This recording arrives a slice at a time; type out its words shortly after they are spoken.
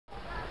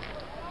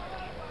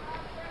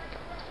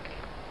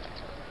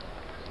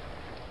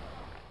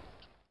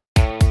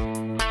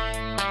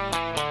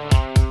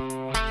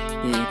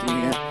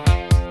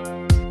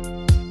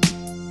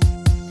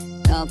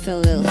feel a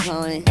little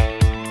horny.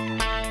 I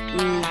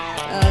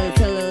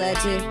feel a little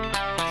edgy.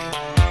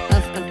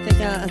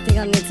 I think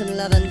I need some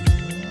loving.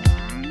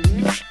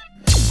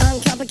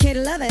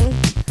 Uncomplicated loving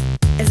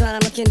is what I'm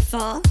looking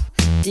for.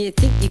 Do you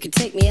think you could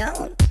take me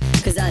on?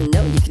 Cause I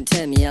know you can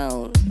turn me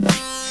on.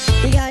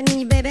 You got it in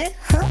you, baby?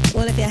 Huh?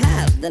 Well, if you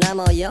have, then I'm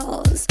all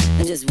yours.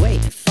 And just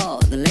wait for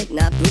the late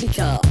night booty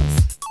calls.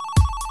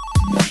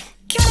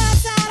 Come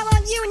outside, I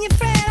want you and your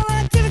friend. I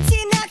wanna give it to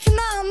you now, come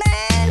on,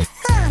 man.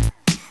 Huh?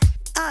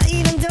 I'll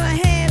even do a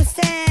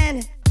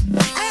handstand. I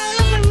got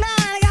an open mind,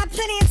 I got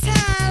plenty of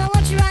time. I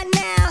want you right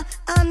now,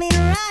 I mean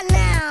right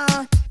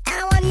now. And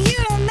I want you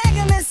to make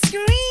me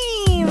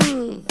scream.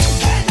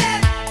 Hip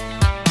hip,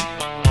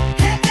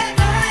 hip hip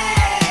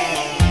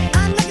hooray.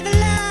 I'm looking for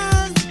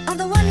love of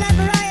the one night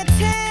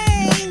variety.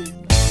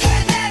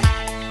 Hip hip,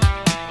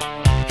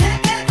 hip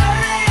hip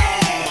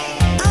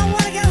hooray. I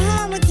wanna go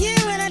home with you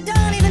and I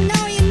don't even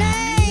know your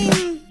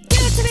name.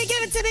 Give it to me,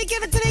 give it to me,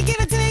 give it to me, give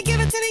it to me, give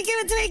it to me, give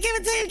it to me, give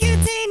it to me, give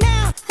it to me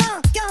now.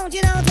 Huh? Don't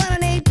you know it's what I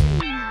need?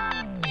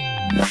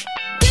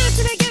 Give it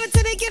to me, give it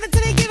to me, give it to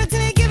me, give it to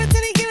me, give it to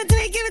me, give it to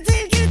me, give it to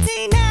me, give it to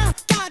me now.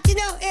 God, you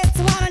know it's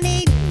what I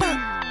need.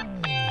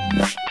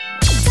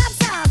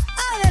 Tops off,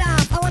 all it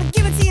off. I wanna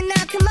give it to you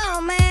now. Come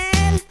on,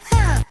 man.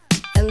 Huh?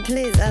 And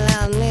please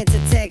allow me to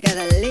take the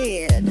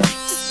lead.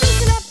 Just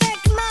loosen up there,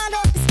 come on,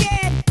 don't be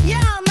scared. You're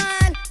all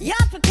mine,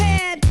 you're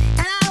prepared,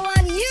 and I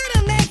want you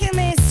to make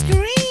me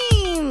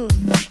scream.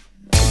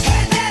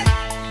 Hip hip,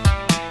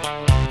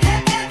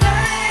 hip hip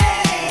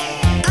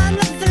hooray. I'm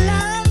looking for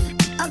love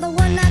of the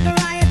one night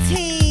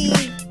variety.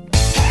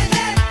 Hip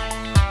hip,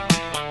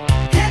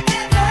 hip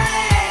hip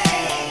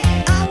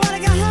hooray. I wanna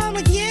go home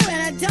with you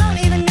and I don't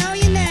even know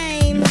your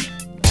name.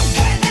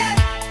 Hip hip,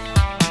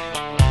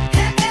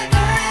 hip hip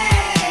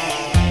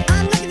hooray.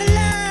 I'm looking for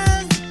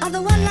love of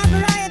the one night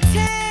variety.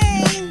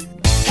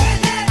 Hip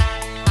hip,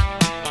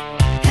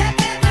 hip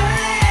hip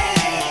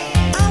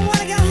hooray. I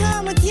wanna go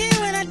home with you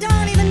and I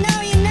don't even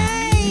know your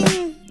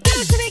name.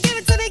 Give it to me, give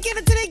it to me, give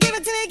it to me, give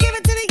it to me, give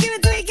it to me, give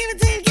it to me, give it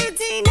to me, give it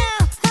to me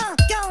now. Huh?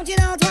 Don't you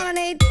know it's what I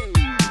need? Give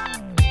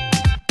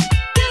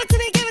it to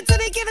me, give it to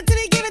me, give it to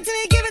me, give it to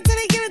me, give it to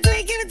me, give it to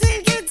me, give it to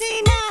me, give it to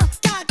me now.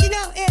 God, you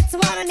know it's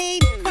what I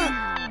need.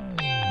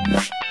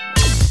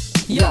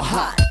 You're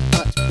hot,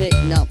 but big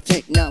no,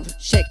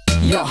 shake.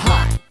 You're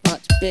hot,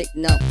 but big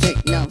no,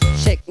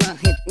 shake my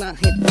hip, my.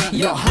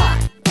 You're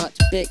hot, but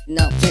big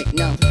no, shake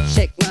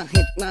my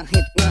hip, my.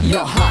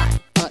 You're hot,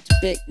 but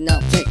big no,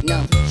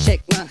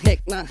 shake my hip,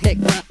 my hip.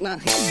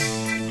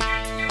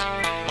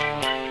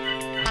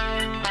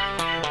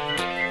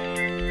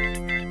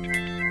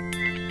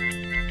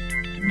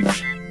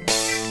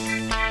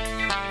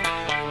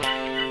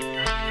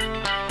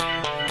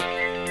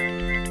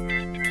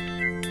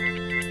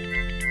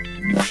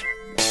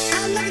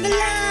 I'm looking for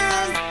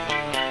love.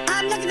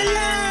 I'm looking for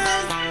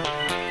love.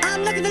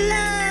 I'm looking for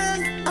love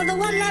of the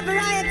one night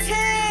variety.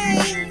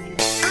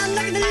 I'm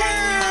looking for love.